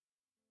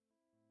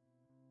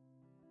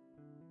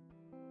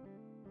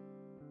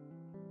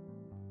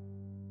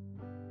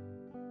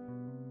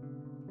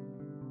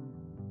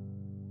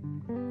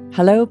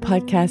Hello,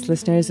 podcast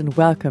listeners, and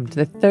welcome to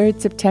the 3rd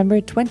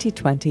September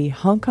 2020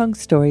 Hong Kong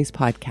Stories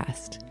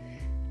podcast.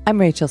 I'm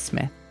Rachel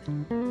Smith.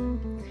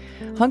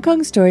 Hong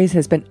Kong Stories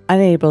has been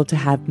unable to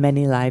have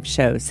many live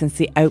shows since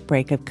the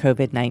outbreak of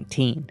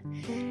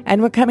COVID-19,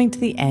 and we're coming to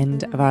the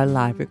end of our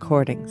live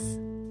recordings.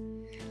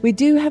 We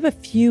do have a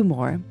few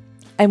more,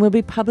 and we'll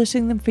be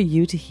publishing them for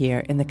you to hear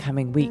in the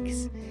coming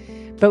weeks.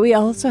 But we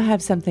also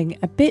have something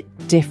a bit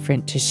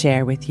different to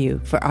share with you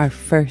for our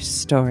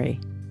first story.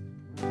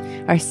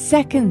 Our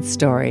second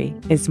story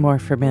is more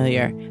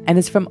familiar and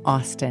is from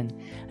Austin,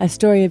 a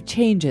story of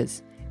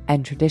changes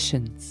and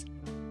traditions.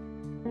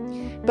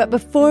 But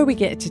before we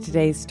get to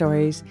today's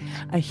stories,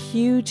 a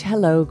huge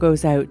hello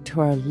goes out to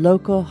our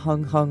local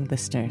Hong Kong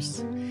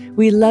listeners.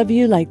 We love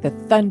you like the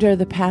thunder of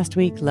the past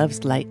week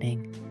loves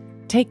lightning.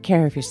 Take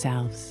care of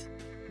yourselves.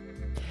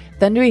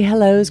 Thundery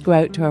hellos go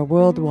out to our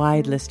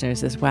worldwide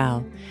listeners as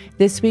well.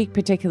 This week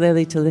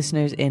particularly to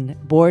listeners in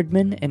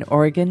Boardman in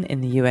Oregon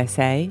in the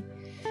USA,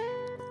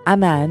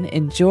 Amman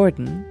in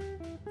Jordan,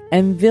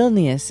 and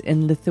Vilnius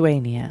in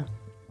Lithuania.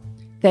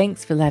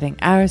 Thanks for letting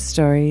our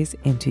stories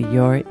into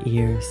your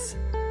ears.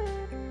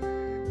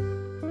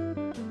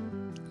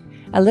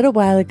 A little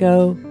while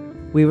ago,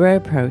 we were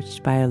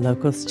approached by a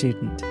local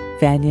student,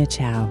 Vanya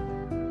Chow.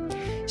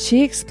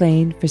 She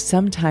explained for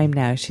some time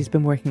now she's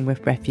been working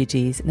with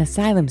refugees and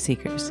asylum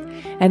seekers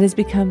and has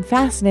become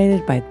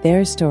fascinated by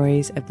their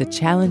stories of the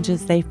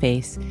challenges they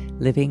face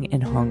living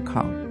in Hong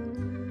Kong.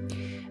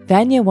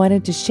 Vanya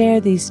wanted to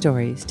share these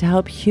stories to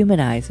help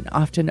humanize an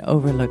often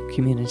overlooked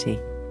community.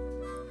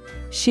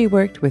 She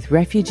worked with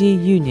Refugee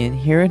Union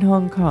here in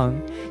Hong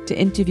Kong to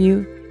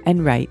interview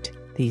and write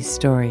these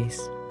stories.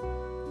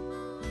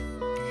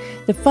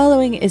 The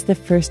following is the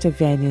first of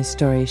Vanya's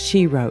stories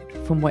she wrote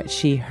from what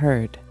she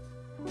heard.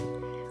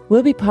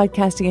 We'll be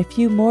podcasting a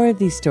few more of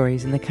these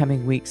stories in the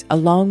coming weeks,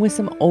 along with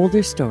some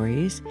older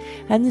stories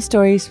and the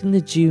stories from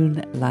the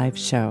June live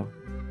show.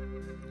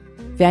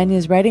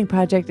 Vanya's writing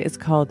project is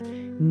called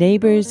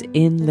Neighbors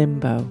in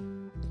Limbo.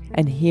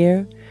 And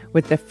here,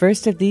 with the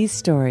first of these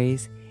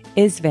stories,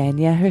 is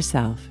Vanya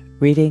herself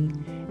reading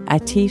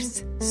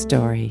Atif's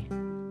story.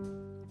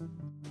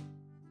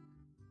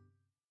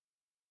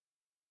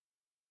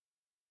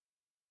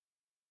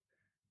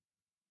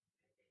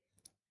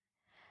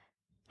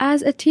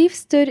 As Atif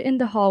stood in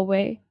the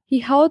hallway, he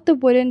held the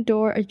wooden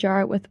door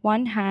ajar with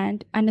one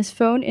hand and his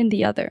phone in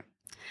the other.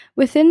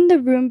 Within the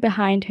room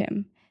behind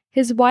him,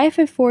 his wife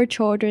and 4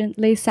 children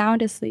lay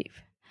sound asleep,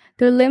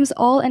 their limbs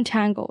all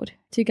entangled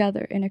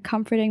together in a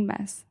comforting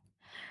mess.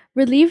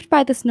 Relieved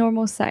by this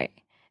normal sight,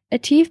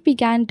 Atif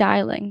began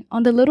dialing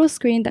on the little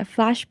screen that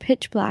flashed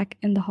pitch black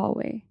in the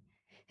hallway.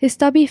 His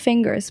stubby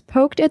fingers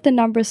poked at the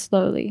numbers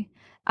slowly,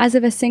 as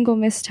if a single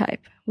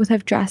mistype would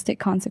have drastic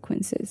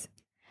consequences.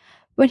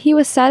 When he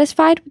was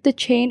satisfied with the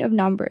chain of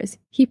numbers,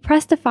 he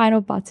pressed the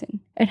final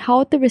button and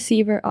held the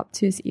receiver up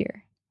to his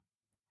ear.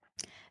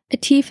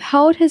 Atif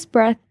held his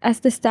breath as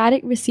the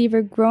static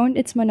receiver groaned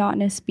its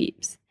monotonous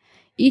beeps,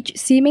 each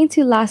seeming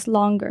to last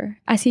longer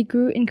as he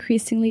grew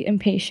increasingly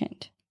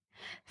impatient.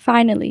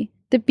 Finally,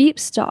 the beep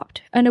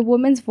stopped and a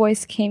woman's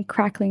voice came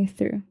crackling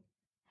through.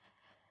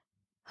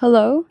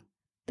 Hello?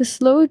 The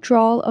slow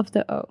drawl of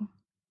the O,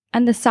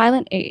 and the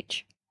silent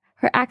H.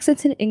 Her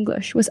accent in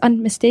English was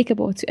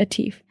unmistakable to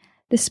Atif,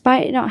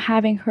 despite not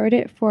having heard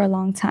it for a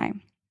long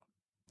time.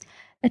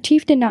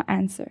 Atif did not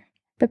answer,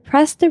 but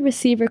pressed the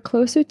receiver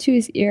closer to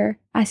his ear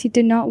as he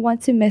did not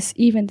want to miss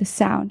even the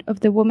sound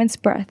of the woman's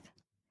breath.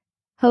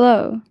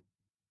 Hello?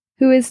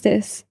 Who is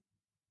this?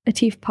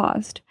 Atif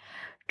paused,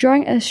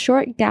 drawing a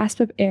short gasp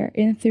of air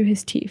in through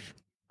his teeth.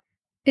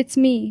 It's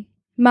me.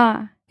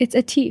 Ma, it's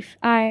Atif.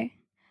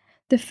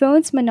 The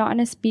phone's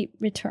monotonous beep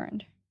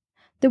returned.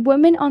 The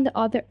woman on the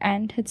other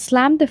end had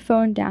slammed the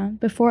phone down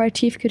before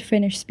Atif could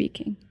finish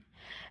speaking.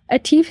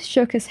 Atif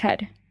shook his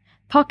head,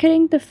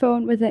 pocketing the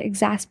phone with an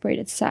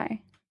exasperated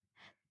sigh.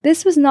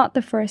 This was not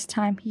the first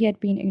time he had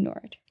been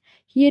ignored.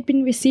 He had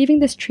been receiving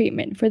this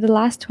treatment for the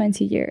last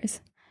 20 years.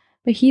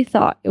 But he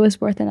thought it was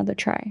worth another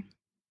try.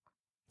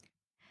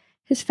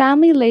 His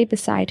family lay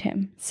beside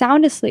him,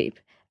 sound asleep,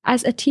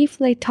 as Atif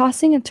lay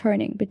tossing and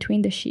turning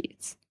between the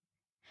sheets.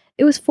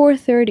 It was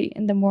 4:30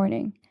 in the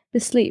morning,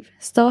 but sleep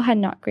still had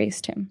not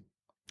graced him.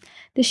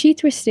 The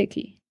sheets were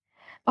sticky.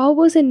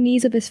 Elbows and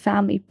knees of his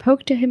family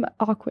poked at him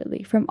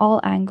awkwardly from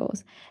all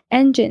angles.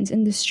 Engines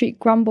in the street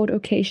grumbled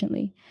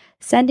occasionally,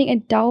 sending a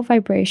dull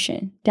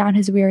vibration down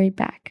his weary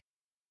back.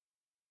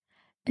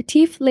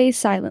 Atif lay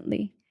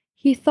silently.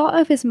 He thought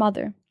of his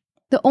mother,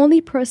 the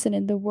only person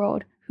in the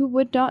world who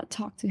would not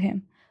talk to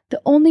him, the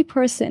only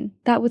person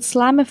that would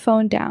slam a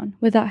phone down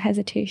without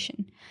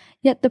hesitation,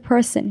 yet the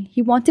person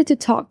he wanted to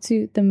talk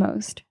to the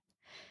most.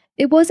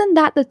 It wasn't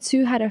that the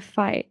two had a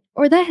fight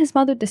or that his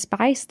mother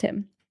despised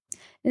him.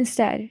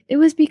 Instead, it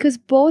was because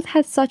both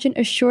had such an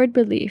assured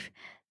belief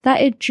that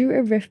it drew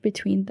a rift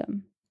between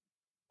them.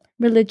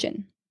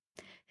 Religion.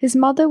 His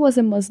mother was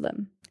a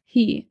Muslim,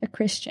 he a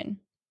Christian.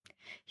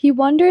 He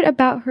wondered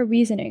about her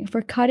reasoning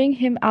for cutting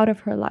him out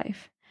of her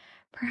life.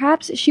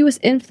 Perhaps she was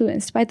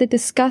influenced by the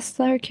disgust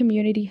that her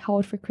community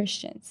held for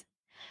Christians.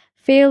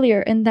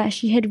 Failure in that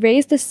she had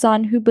raised a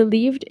son who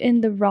believed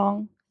in the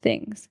wrong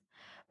things.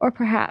 Or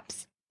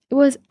perhaps it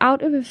was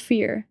out of a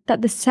fear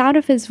that the sound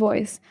of his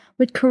voice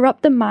would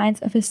corrupt the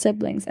minds of his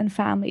siblings and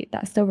family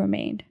that still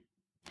remained.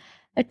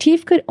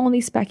 Atif could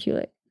only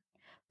speculate,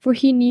 for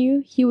he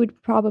knew he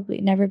would probably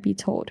never be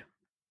told.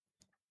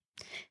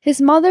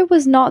 His mother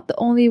was not the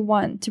only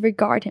one to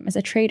regard him as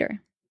a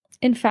traitor.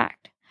 In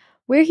fact,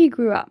 where he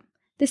grew up,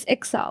 this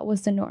exile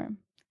was the norm.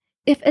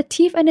 If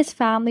Atif and his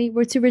family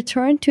were to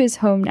return to his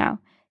home now,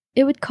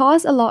 it would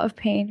cause a lot of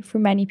pain for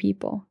many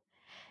people.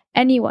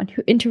 Anyone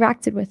who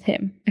interacted with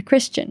him, a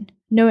Christian,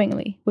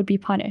 knowingly would be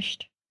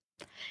punished,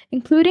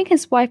 including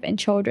his wife and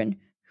children,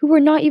 who were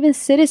not even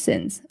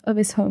citizens of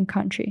his home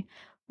country,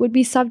 would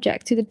be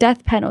subject to the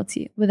death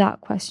penalty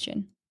without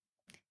question.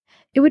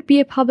 It would be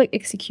a public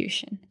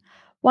execution,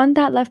 one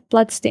that left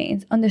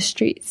bloodstains on the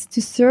streets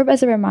to serve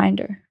as a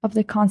reminder of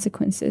the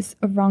consequences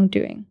of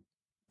wrongdoing.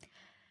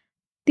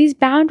 These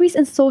boundaries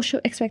and social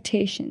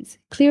expectations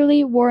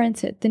clearly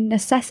warranted the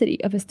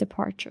necessity of his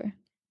departure.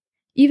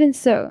 Even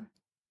so,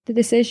 the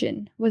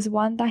decision was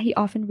one that he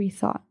often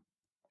rethought.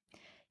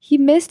 He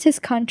missed his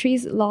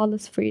country's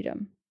lawless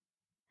freedom.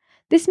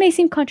 This may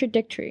seem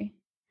contradictory,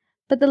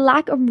 but the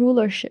lack of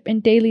rulership in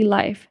daily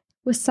life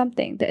was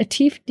something that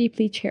Atif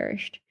deeply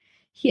cherished.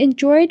 He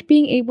enjoyed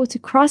being able to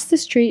cross the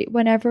street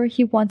whenever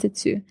he wanted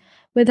to,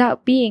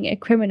 without being a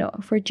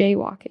criminal for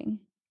jaywalking.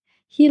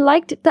 He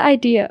liked the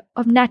idea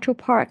of natural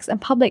parks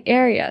and public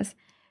areas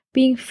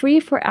being free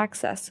for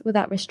access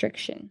without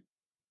restriction.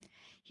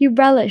 He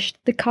relished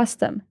the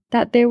custom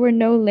that there were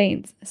no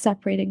lanes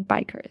separating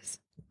bikers.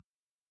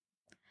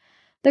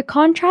 The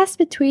contrast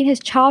between his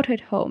childhood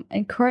home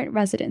and current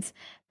residence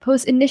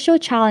posed initial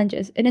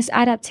challenges in his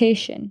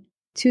adaptation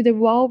to the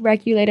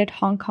well-regulated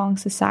Hong Kong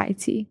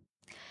society.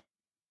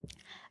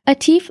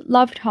 Atif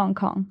loved Hong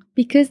Kong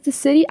because the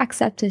city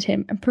accepted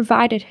him and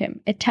provided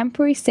him a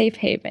temporary safe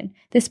haven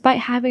despite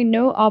having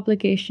no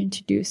obligation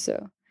to do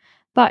so.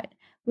 But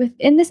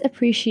within this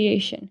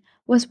appreciation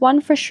was one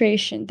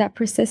frustration that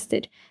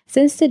persisted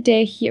since the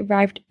day he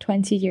arrived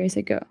 20 years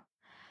ago: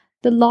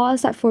 the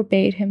laws that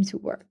forbade him to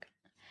work.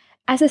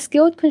 As a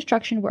skilled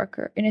construction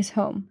worker in his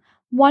home,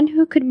 one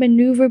who could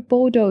maneuver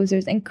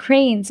bulldozers and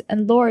cranes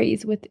and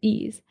lorries with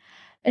ease,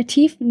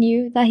 Atif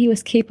knew that he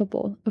was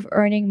capable of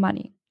earning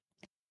money.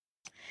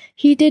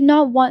 He did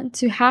not want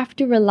to have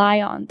to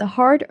rely on the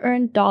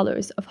hard-earned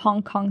dollars of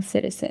Hong Kong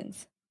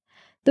citizens.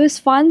 Those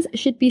funds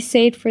should be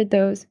saved for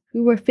those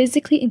who were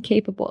physically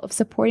incapable of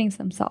supporting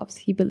themselves,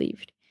 he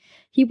believed.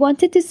 He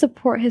wanted to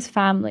support his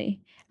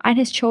family and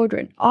his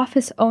children off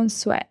his own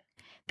sweat,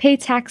 pay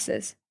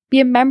taxes, be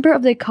a member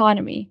of the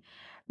economy,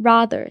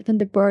 rather than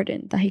the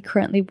burden that he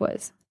currently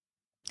was.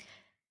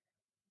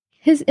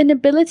 His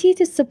inability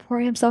to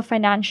support himself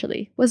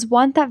financially was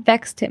one that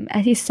vexed him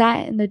as he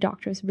sat in the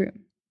doctor's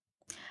room.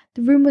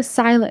 The room was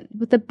silent,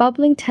 with the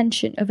bubbling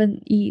tension of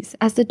unease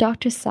as the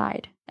doctor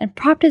sighed and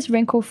propped his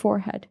wrinkled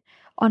forehead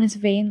on his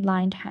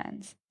vein-lined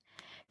hands.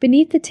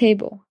 Beneath the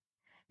table,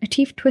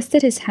 Atif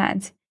twisted his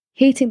hands,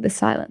 hating the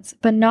silence,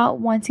 but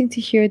not wanting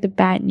to hear the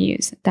bad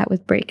news that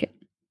would break it.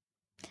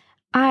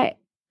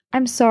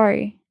 I'm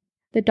sorry,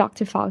 the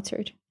doctor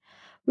faltered.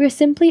 We are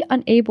simply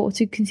unable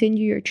to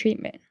continue your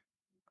treatment.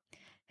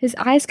 His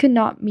eyes could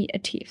not meet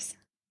Atif's.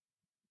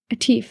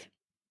 Atif,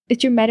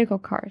 it's your medical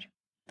card.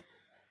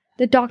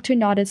 The doctor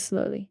nodded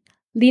slowly,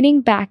 leaning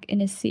back in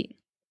his seat.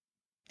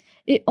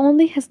 It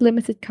only has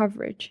limited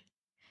coverage.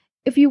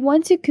 If you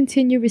want to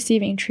continue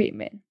receiving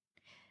treatment,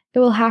 it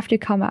will have to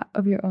come out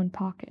of your own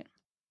pocket.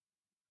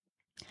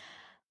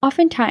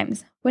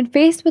 Oftentimes, when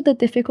faced with a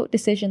difficult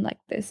decision like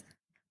this,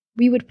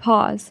 we would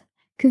pause,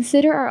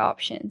 consider our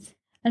options,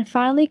 and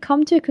finally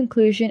come to a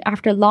conclusion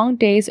after long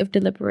days of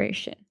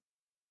deliberation.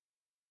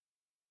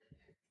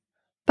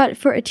 But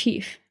for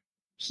Atif,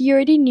 he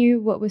already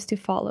knew what was to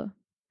follow.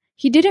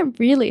 He didn't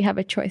really have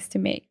a choice to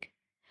make.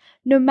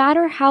 No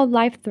matter how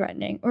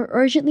life-threatening or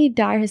urgently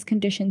dire his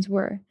conditions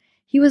were,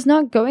 he was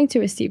not going to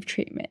receive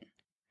treatment.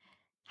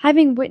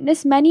 Having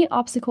witnessed many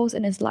obstacles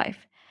in his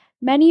life,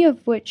 many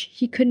of which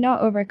he could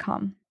not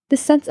overcome,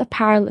 this sense of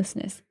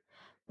powerlessness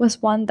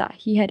was one that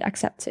he had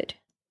accepted.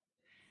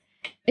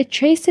 It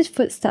traced his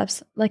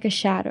footsteps like a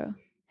shadow.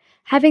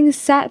 Having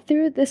sat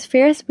through this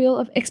Ferris wheel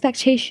of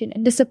expectation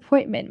and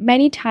disappointment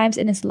many times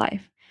in his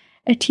life,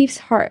 Atif's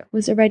heart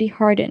was already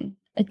hardened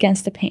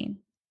against the pain.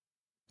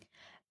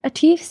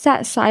 Atif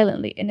sat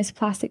silently in his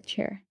plastic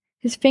chair,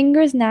 his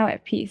fingers now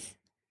at peace.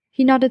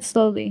 He nodded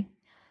slowly,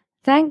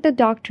 thanked the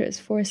doctors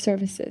for his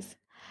services,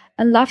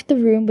 and left the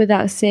room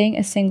without saying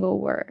a single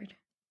word.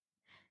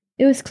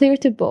 It was clear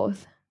to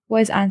both what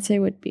his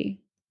answer would be: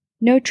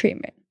 no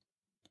treatment.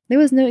 There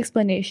was no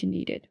explanation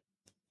needed.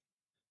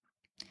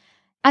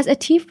 As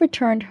Atif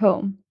returned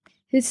home,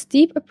 his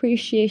deep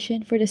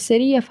appreciation for the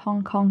city of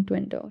Hong Kong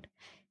dwindled.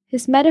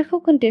 His medical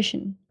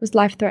condition was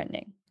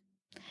life-threatening.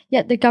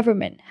 Yet the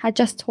government had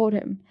just told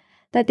him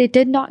that they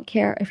did not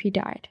care if he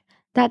died,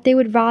 that they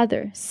would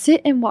rather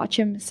sit and watch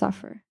him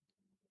suffer.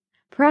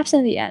 Perhaps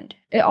in the end,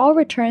 it all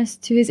returns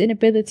to his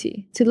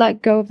inability to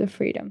let go of the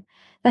freedom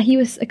that he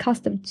was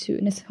accustomed to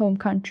in his home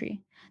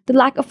country. The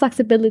lack of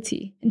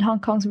flexibility in Hong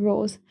Kong's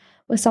rules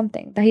was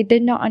something that he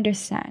did not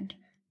understand.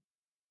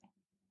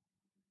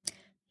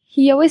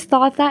 He always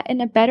thought that in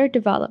a better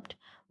developed,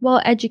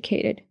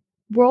 well-educated,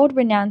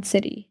 world-renowned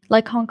city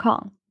like Hong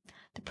Kong,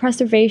 the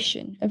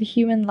preservation of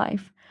human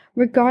life,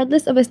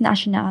 regardless of its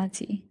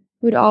nationality,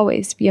 would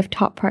always be of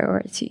top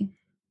priority.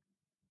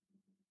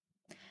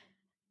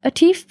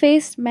 Atif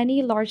faced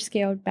many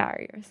large-scale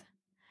barriers,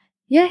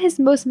 yet his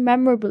most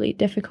memorably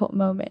difficult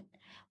moment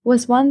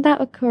was one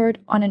that occurred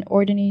on an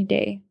ordinary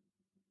day.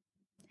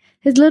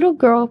 His little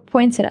girl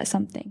pointed at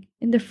something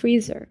in the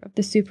freezer of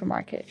the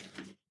supermarket.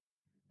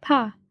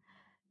 "Pa,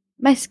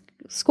 my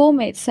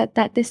schoolmate said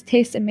that this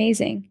tastes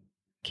amazing.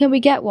 Can we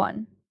get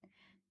one?"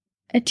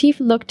 Atif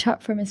looked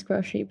up from his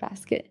grocery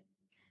basket.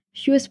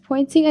 She was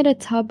pointing at a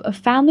tub of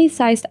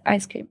family-sized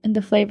ice cream in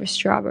the flavor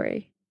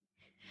strawberry.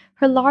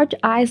 Her large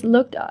eyes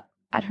looked up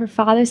at her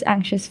father's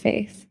anxious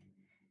face.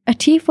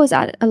 Atif was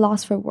at a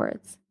loss for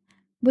words.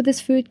 With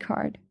his food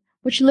card,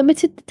 which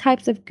limited the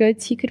types of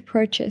goods he could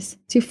purchase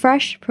to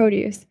fresh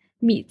produce,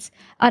 meats,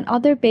 and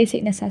other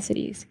basic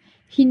necessities,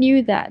 he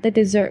knew that the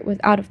dessert was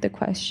out of the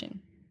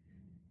question.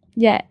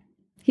 Yet,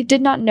 he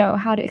did not know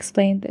how to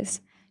explain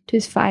this to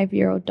his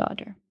 5-year-old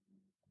daughter.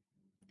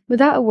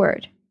 Without a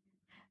word,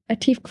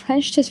 Atif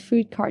clenched his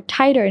food card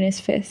tighter in his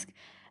fist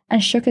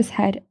and shook his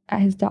head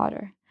at his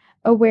daughter,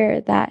 aware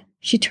that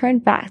she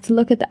turned back to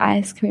look at the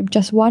ice cream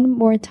just one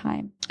more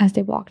time as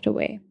they walked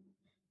away.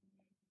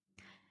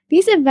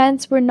 These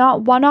events were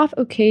not one-off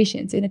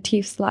occasions in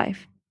Atif's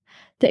life.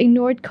 The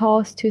ignored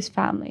calls to his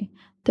family,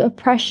 the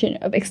oppression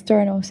of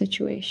external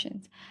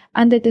situations,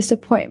 and the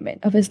disappointment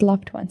of his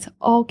loved ones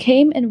all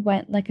came and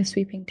went like a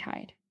sweeping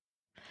tide.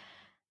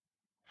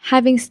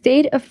 Having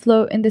stayed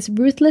afloat in this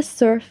ruthless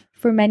surf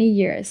for many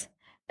years,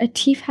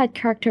 Atif had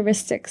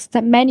characteristics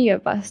that many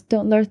of us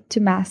don't learn to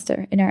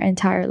master in our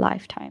entire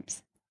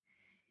lifetimes.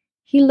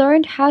 He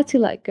learned how to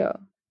let go.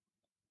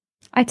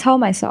 "I tell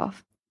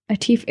myself,"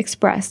 Atif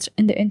expressed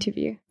in the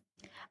interview,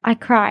 "I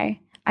cry,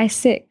 I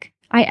sick,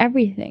 I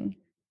everything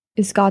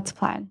is God's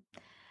plan.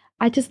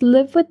 I just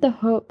live with the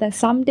hope that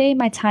someday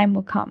my time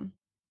will come."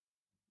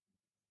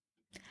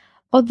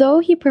 Although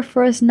he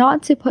prefers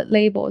not to put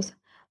labels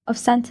of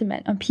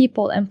sentiment on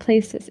people and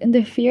places in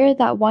the fear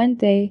that one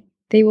day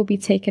they will be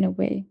taken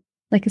away,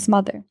 like his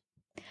mother,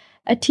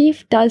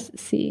 Atif does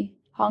see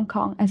Hong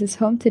Kong as his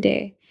home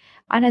today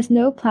and has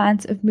no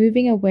plans of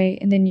moving away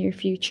in the near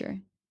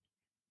future.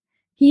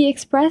 He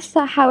expressed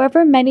that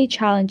however many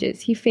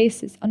challenges he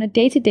faces on a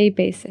day-to-day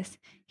basis,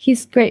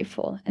 he's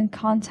grateful and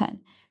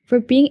content for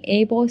being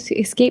able to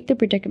escape the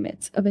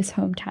predicaments of his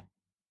hometown.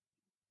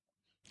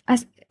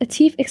 As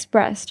Atif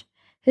expressed,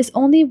 his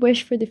only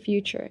wish for the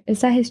future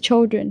is that his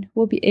children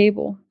will be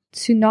able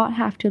to not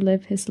have to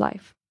live his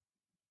life.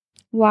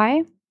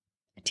 Why?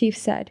 Atif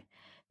said,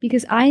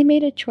 "Because I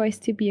made a choice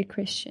to be a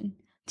Christian,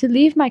 to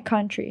leave my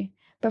country,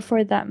 but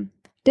for them,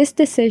 this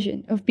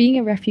decision of being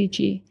a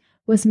refugee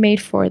was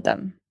made for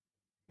them,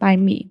 by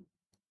me."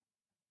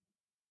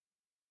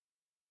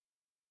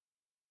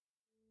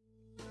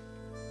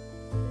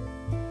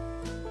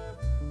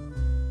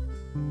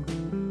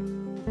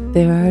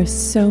 There are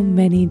so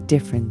many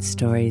different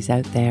stories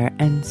out there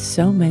and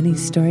so many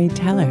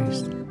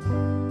storytellers.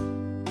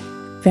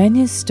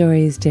 Vanya's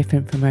story is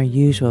different from our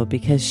usual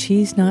because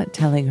she's not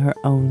telling her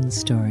own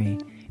story,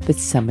 but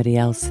somebody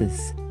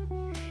else's.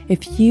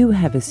 If you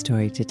have a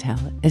story to tell,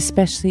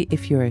 especially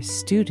if you're a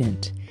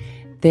student,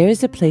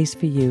 there's a place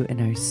for you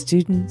in our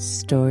Student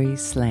Story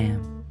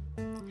Slam.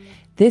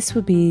 This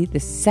will be the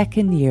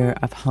second year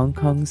of Hong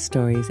Kong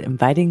Stories,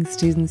 inviting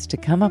students to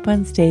come up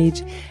on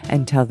stage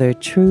and tell their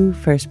true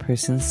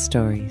first-person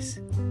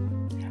stories.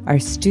 Our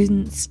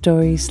Student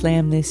Story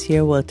Slam this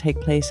year will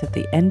take place at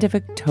the end of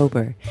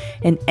October,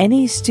 and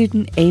any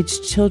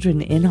student-aged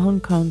children in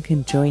Hong Kong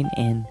can join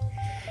in.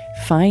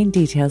 Find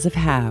details of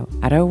how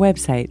at our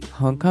website,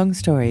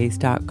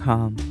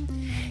 hongkongstories.com.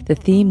 The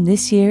theme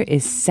this year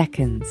is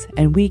seconds,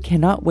 and we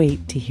cannot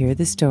wait to hear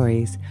the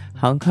stories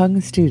Hong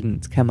Kong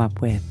students come up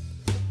with.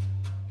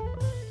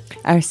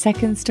 Our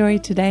second story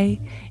today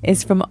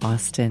is from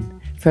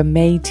Austin, from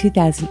May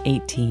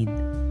 2018.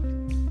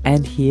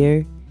 And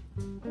here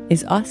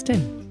is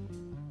Austin.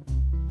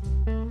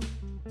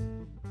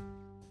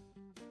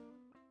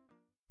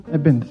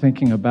 I've been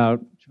thinking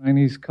about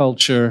Chinese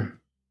culture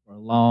for a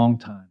long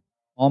time,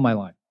 all my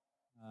life.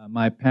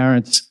 My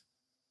parents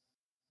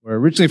were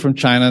originally from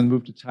China and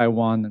moved to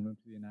Taiwan and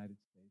moved to the United States.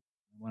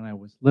 When I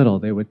was little,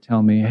 they would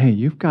tell me, "Hey,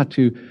 you've got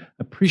to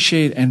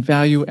appreciate and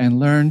value and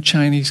learn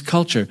Chinese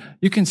culture.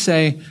 You can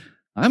say,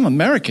 'I'm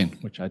American,'"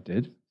 which I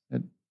did,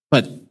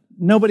 "but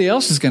nobody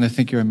else is going to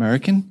think you're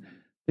American.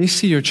 They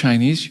see you're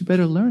Chinese, you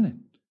better learn it."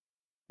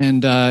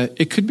 And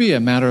it could be a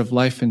matter of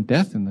life and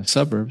death in the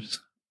suburbs.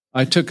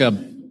 I took a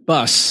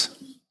bus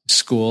to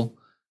school,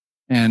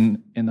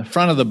 and in the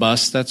front of the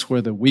bus, that's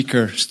where the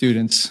weaker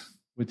students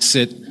would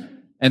sit.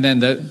 And then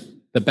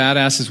the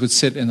badasses would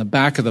sit in the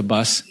back of the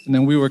bus, and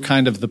then we were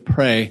kind of the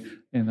prey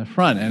in the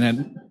front. And at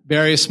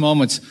various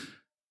moments,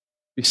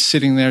 be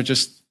sitting there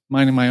just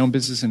minding my own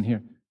business and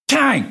hear,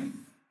 Tang!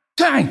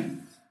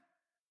 Tang!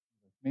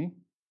 Me?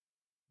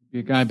 Be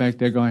a guy back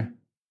there going,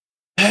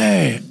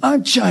 hey,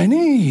 I'm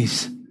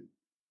Chinese.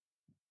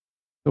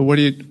 So what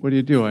do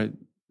you do? I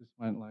just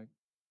went like,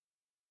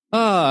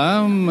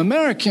 I'm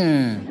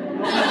American. And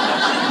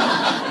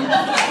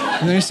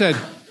then he said,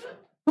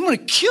 I'm going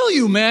to kill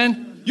you,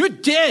 man. You're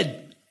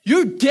dead.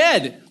 You're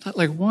dead. I thought,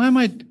 like, why am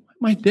I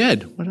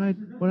dead? What did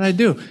I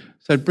do?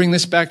 So I'd bring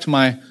this back to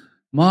my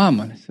mom.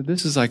 And I said,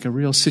 this is like a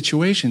real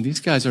situation. These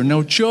guys are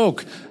no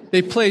joke.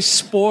 They play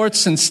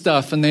sports and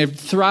stuff, and they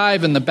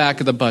thrive in the back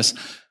of the bus.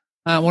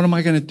 What am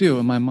I going to do?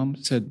 And my mom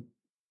said,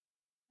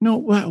 no,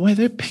 why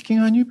they're picking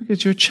on you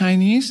because you're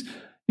Chinese?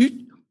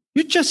 You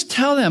just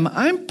tell them,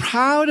 I'm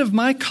proud of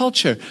my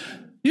culture.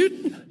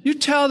 You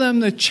tell them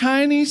the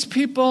Chinese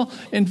people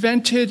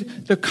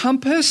invented the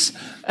compass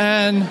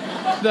and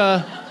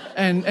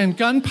and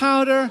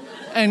gunpowder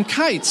and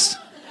kites.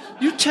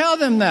 You tell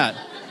them that.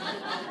 I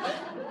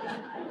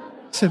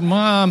said,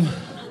 Mom,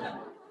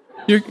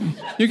 you're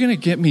going to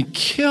get me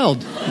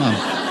killed,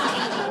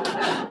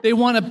 Mom. They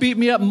want to beat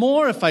me up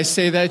more if I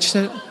say that. She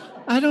said,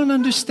 I don't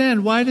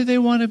understand. Why do they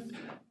want to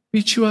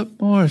beat you up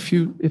more if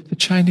the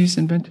Chinese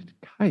invented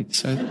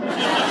kites?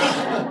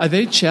 Are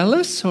they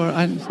jealous? Or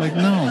I was like,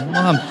 no,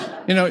 Mom.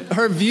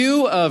 Her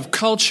view of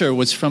culture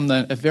was from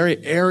a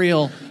very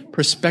aerial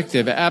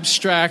perspective,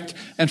 abstract,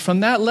 and from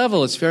that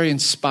level, it's very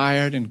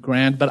inspired and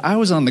grand. But I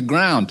was on the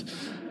ground,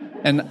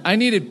 and I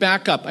needed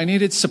backup. I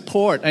needed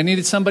support. I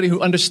needed somebody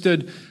who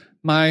understood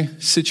my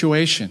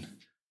situation.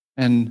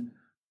 And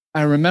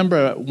I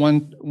remember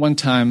one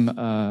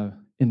time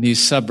in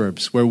these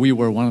suburbs where we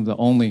were one of the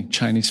only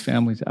Chinese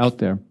families out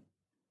there,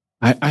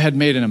 I had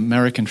made an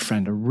American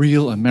friend, a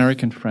real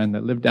American friend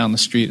that lived down the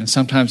street, and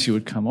sometimes he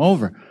would come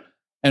over.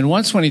 And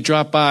once when he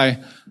dropped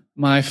by,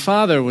 my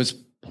father was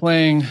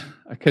playing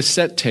a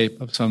cassette tape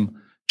of some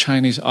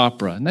Chinese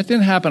opera. And that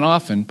didn't happen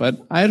often, but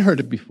I had heard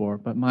it before.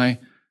 But my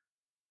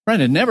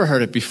friend had never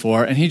heard it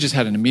before, and he just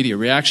had an immediate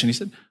reaction. He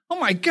said, oh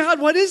my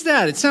God, what is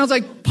that? It sounds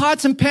like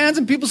pots and pans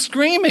and people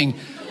screaming,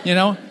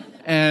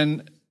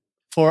 And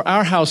for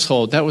our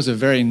household, that was a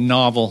very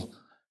novel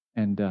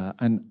and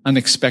an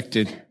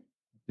unexpected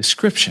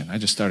description. I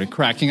just started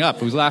cracking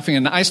up. I was laughing,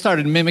 and I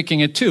started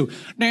mimicking it too.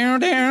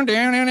 And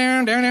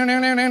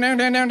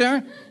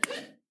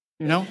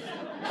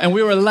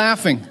we were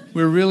laughing.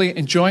 We were really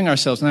enjoying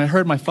ourselves. And I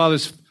heard my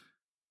father's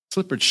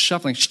slippers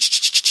shuffling,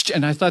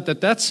 and I thought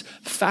that's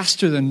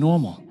faster than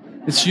normal.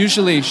 It's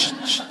usually,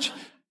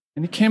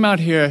 and he came out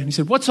here, and he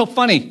said, what's so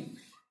funny?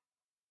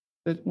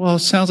 I said, well, it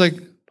sounds like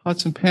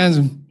pots and pans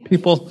and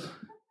people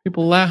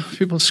laugh,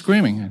 people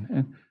screaming.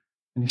 And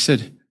he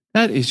said,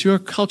 that is your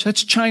culture.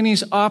 That's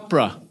Chinese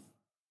opera.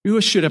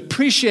 You should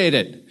appreciate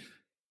it.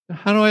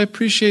 How do I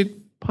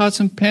appreciate pots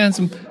and pans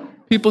and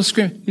people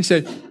screaming? He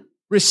said,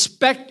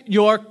 respect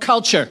your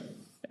culture.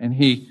 And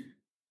he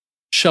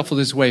shuffled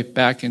his way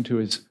back into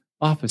his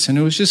office. And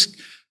it was just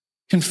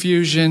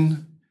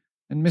confusion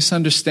and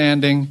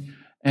misunderstanding.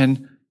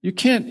 And you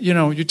can't,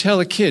 you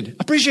tell a kid,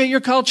 appreciate your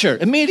culture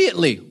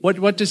immediately. What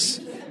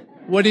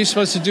are you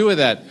supposed to do with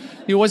that?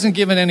 He wasn't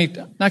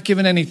not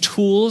given any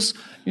tools.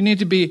 You need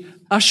to be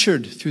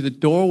ushered through the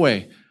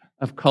doorway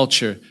of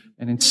culture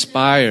and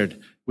inspired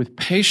with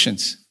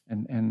patience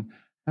and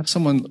have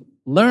someone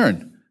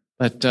learn.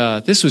 But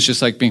this was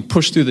just like being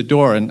pushed through the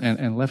door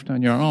and left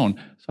on your own.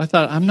 So I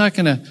thought, I'm not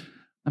gonna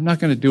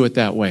do it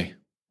that way.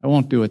 I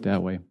won't do it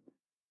that way.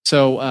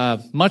 So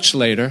much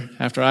later,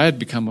 after I had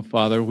become a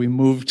father, we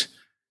moved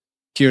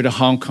here to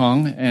Hong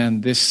Kong,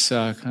 and this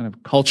kind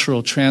of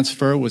cultural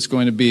transfer was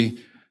going to be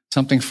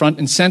something front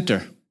and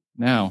center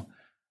now.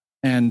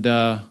 And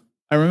I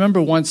remember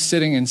once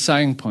sitting in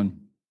Saigon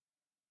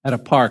at a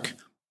park,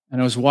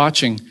 and I was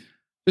watching,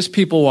 just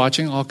people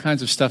watching, all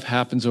kinds of stuff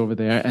happens over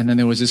there, and then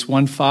there was this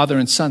one father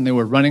and son, they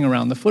were running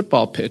around the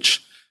football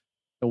pitch,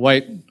 the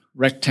white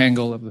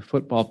rectangle of the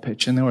football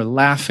pitch, and they were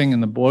laughing,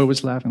 and the boy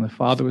was laughing, the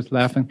father was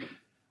laughing,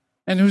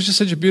 and it was just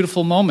such a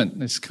beautiful moment,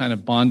 this kind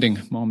of bonding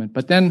moment.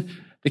 But then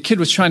the kid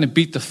was trying to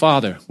beat the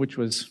father, which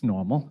was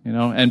normal,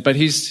 but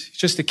he's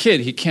just a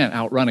kid. He can't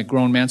outrun a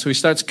grown man. So he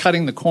starts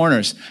cutting the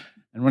corners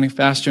and running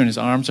faster, and his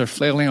arms are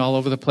flailing all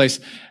over the place.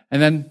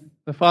 And then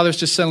the father's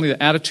just suddenly,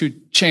 the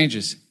attitude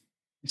changes.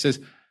 He says,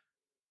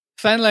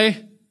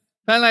 Fanlei,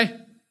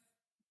 Baidi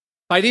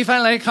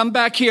Fanlei, come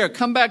back here.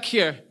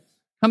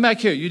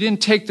 You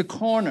didn't take the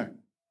corner.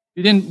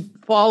 You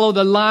didn't follow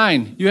the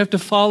line. You have to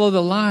follow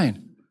the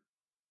line.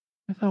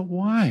 I thought,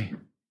 why?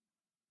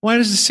 Why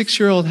does a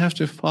 6-year-old have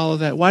to follow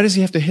that? Why does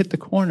he have to hit the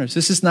corners?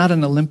 This is not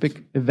an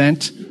Olympic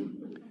event.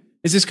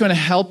 Is this going to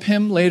help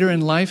him later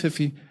in life if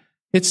he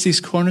hits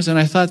these corners? And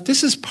I thought,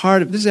 this is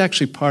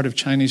actually part of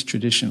Chinese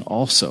tradition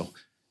also.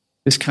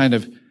 This kind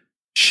of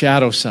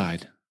shadow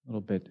side, a little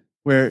bit,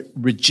 where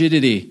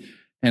rigidity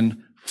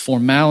and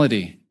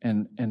formality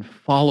and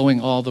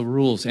following all the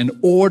rules, and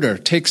order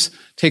takes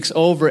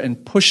over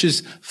and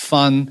pushes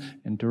fun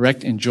and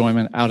direct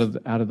enjoyment out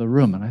of the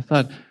room. And I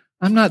thought,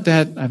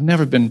 I've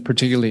never been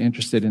particularly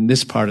interested in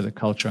this part of the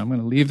culture. I'm going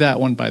to leave that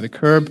one by the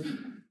curb,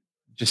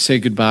 just say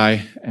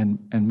goodbye and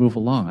move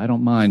along. I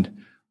don't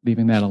mind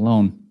leaving that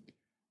alone.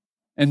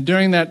 And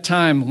during that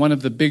time, one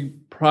of the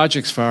big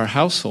projects for our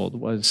household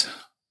was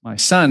my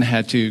son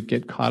had to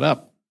get caught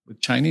up with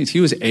Chinese.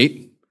 He was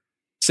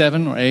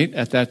 7 or 8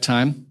 at that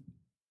time.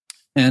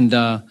 And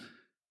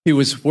he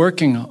was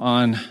working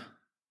on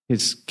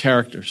his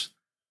characters.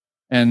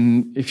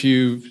 And if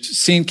you've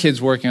seen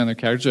kids working on their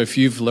characters, or if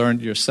you've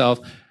learned yourself,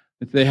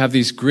 they have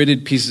these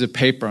gridded pieces of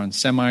paper on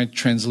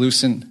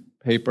semi-translucent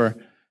paper.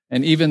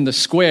 And even the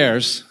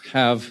squares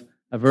have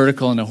a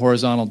vertical and a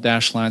horizontal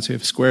dash line. So you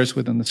have squares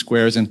within the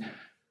squares. And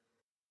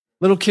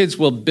little kids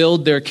will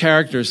build their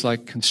characters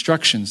like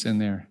constructions, and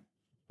they're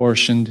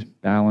portioned,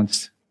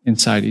 balanced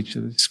inside each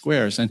of the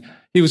squares. And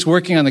he was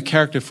working on the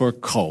character for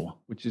Ko,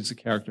 which is a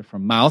character for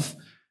mouth,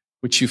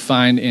 which you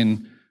find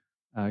in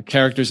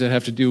characters that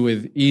have to do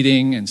with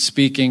eating and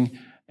speaking.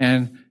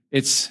 And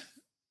it's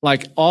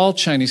like all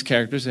Chinese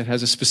characters, it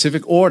has a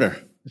specific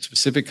order, a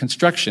specific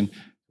construction.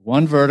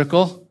 One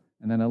vertical,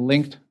 and then a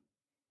linked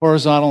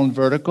horizontal and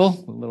vertical,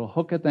 with a little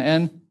hook at the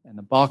end, and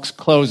the box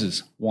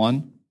closes.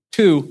 1,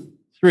 2,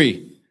 3.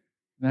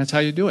 And that's how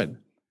you do it.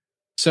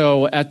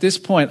 So at this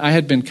point, I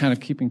had been kind of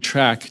keeping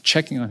track,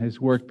 checking on his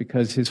work,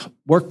 because his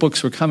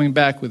workbooks were coming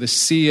back with a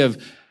sea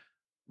of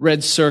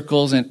red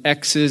circles and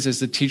X's, as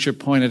the teacher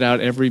pointed out,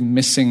 every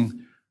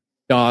missing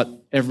dot,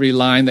 every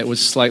line that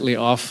was slightly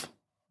off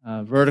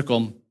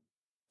vertical.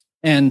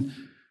 And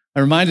I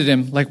reminded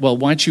him, well,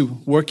 why don't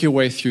you work your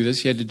way through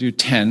this? You had to do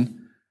 10.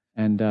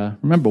 And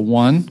remember,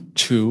 1,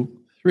 2,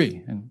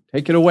 3, and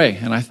take it away.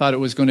 And I thought it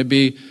was going to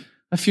be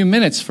a few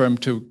minutes for him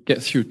to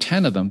get through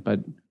 10 of them, but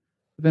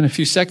within a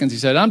few seconds, he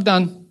said, I'm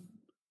done.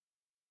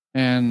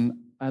 And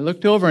I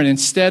looked over, and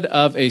instead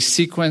of a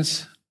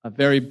sequence of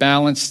very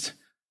balanced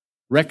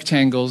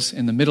rectangles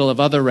in the middle of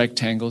other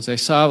rectangles, I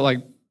saw like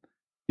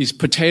these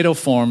potato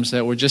forms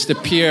that would just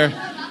appear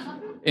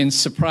in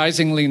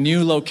surprisingly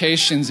new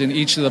locations in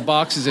each of the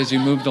boxes as you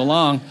moved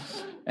along.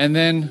 And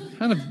then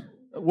kind of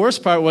the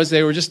worst part was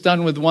they were just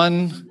done with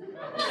one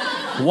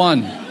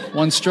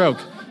stroke.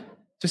 So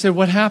I said,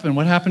 what happened?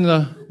 What happened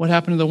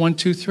to the 1,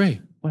 2,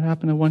 3? What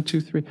happened to 1,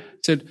 2, 3? I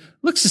said,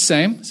 looks the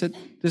same. I said,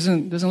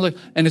 doesn't look,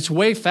 and it's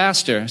way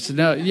faster. I said,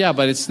 no, yeah,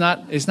 but it's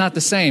not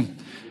the same.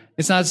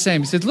 It's not the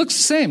same. He said, looks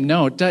the same.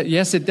 No, it does.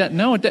 Yes, it does.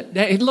 No, it does.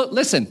 Hey, look,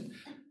 listen.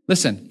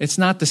 It's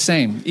not the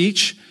same.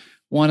 Each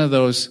one of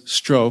those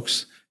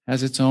strokes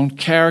has its own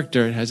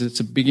character. It has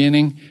its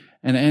beginning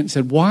and end. I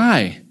said,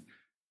 why?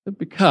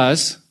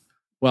 Because,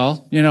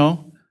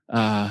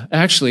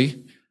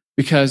 actually,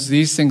 because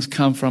these things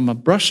come from a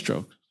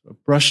brushstroke. A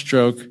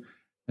brushstroke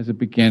has a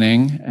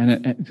beginning,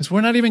 and because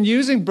we're not even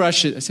using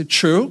brushes. I said,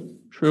 true,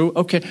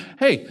 okay.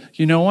 Hey,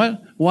 you know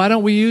what? Why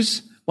don't we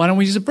use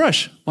a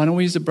brush? Why don't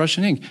we use a brush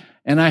and ink?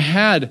 And I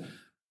had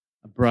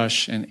a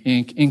brush and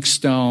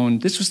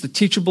inkstone. This was the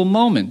teachable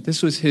moment.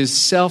 This was his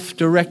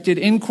self-directed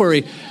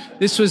inquiry.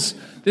 This was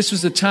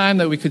the time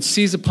that we could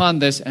seize upon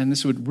this, and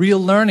real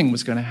learning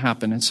was going to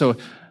happen. And so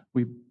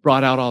we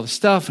brought out all the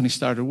stuff, and he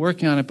started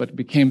working on it, but it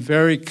became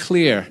very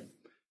clear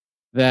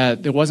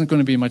that there wasn't going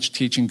to be much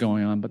teaching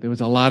going on, but there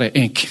was a lot of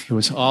ink. It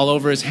was all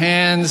over his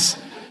hands,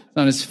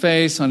 on his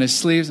face, on his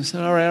sleeves. I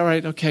said, all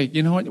right, okay,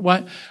 you know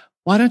what?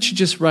 Why don't you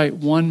just write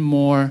one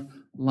more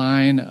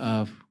line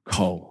of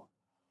Ko?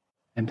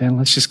 And then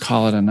let's just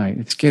call it a night.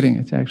 It's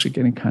actually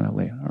getting kind of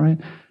late, all right?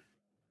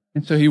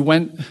 And so he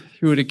went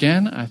through it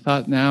again. I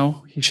thought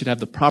now he should have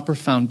the proper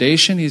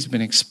foundation. He's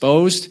been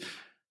exposed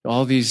to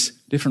all these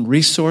different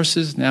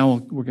resources.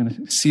 Now we're going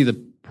to see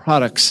the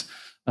products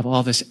of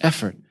all this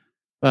effort.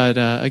 But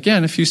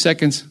again, a few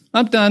seconds,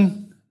 I'm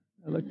done.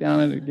 I looked down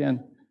at it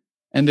again.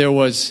 And there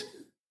was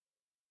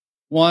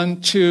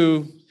 1,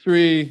 2,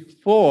 3,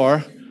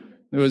 4.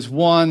 There was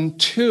 1,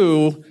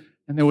 2,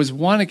 and there was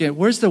 1 again.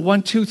 Where's the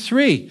 1, 2,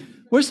 3?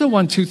 Where's the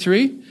 1, 2,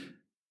 3?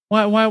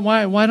 Why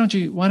don't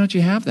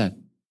you have that?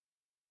 And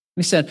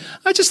he said,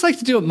 I just like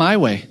to do it my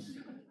way.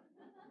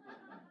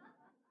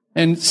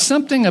 And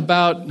something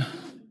about,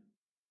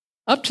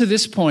 up to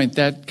this point,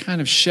 that kind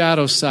of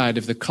shadow side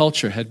of the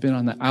culture had been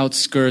on the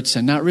outskirts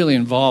and not really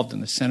involved in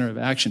the center of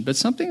action. But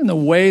something in the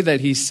way that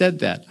he said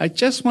that, I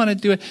just want to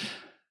do it,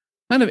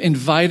 kind of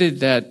invited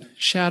that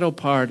shadow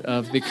part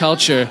of the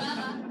culture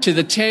to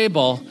the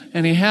table.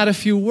 And he had a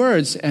few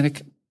words, and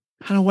it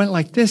kind of went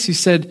like this. He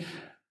said,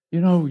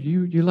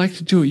 you like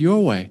to do it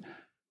your way.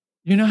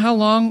 You know how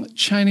long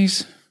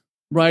Chinese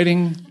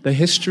writing, the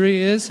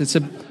history is?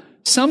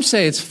 Some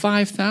say it's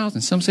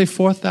 5,000, some say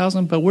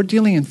 4,000, but we're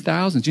dealing in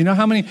thousands. You know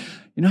how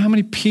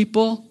many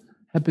people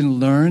have been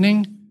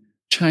learning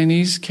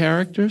Chinese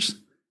characters?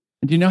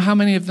 And do you know how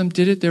many of them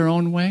did it their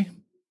own way?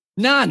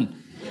 None.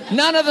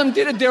 None of them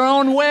did it their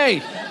own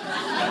way.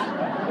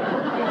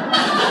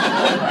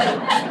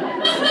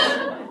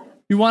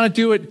 You want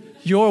to do it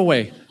your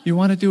way. You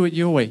want to do it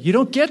your way. You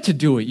don't get to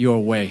do it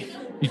your way.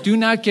 You do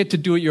not get to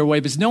do it your way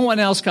because no one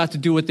else got to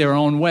do it their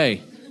own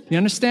way. You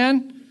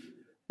understand?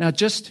 Now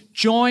just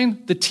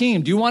join the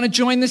team. Do you want to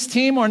join this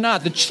team or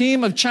not? The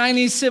team of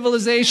Chinese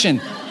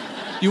civilization.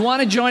 You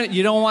want to join it?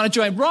 You don't want to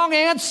join. Wrong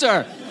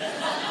answer.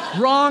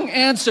 Wrong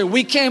answer.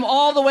 We came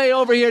all the way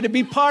over here to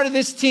be part of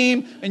this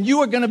team, and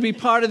you are going to be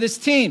part of this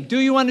team. Do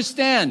you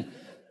understand?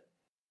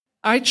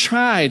 I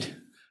tried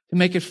to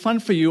make it fun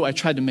for you. I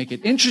tried to make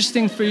it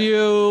interesting for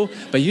you,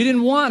 but you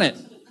didn't want it.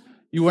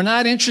 You were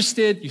not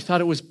interested. You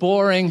thought it was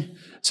boring.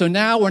 So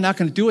now we're not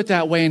going to do it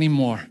that way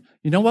anymore.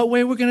 You know what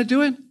way we're going to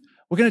do it?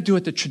 We're going to do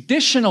it the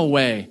traditional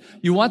way.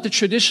 You want the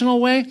traditional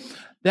way?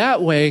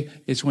 That way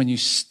is when you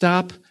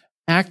stop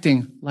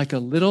acting like a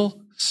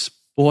little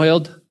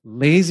spoiled,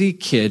 lazy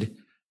kid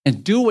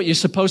and do what you're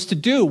supposed to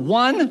do.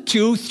 1,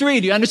 2, 3.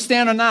 Do you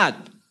understand or not?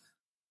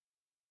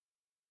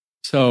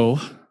 So,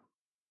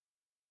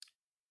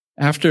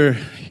 after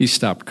he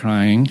stopped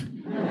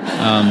crying,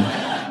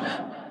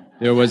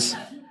 there was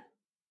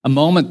a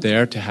moment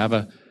there to have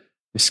a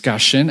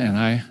discussion, and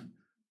I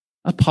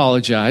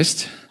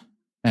apologized.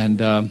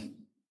 And I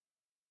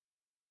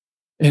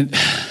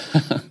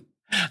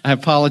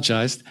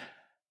apologized.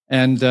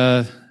 And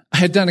I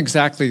had done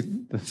exactly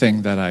the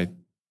thing that I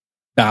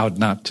vowed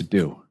not to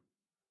do.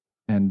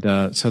 And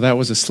so that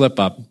was a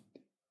slip-up.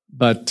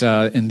 But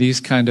in these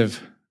kind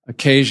of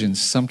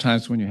occasions,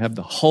 sometimes when you have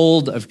the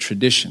hold of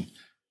tradition,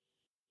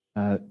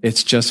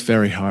 it's just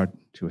very hard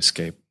to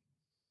escape.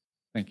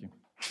 Thank you.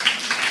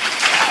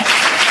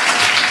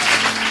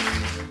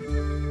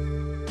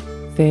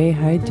 Very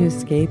hard to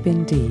escape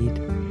indeed.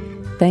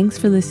 Thanks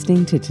for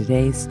listening to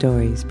today's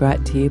stories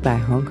brought to you by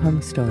Hong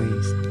Kong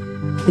Stories.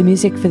 The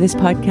music for this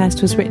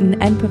podcast was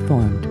written and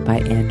performed by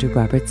Andrew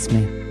Robert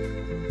Smith.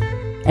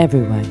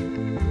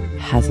 Everyone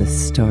has a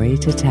story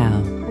to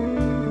tell.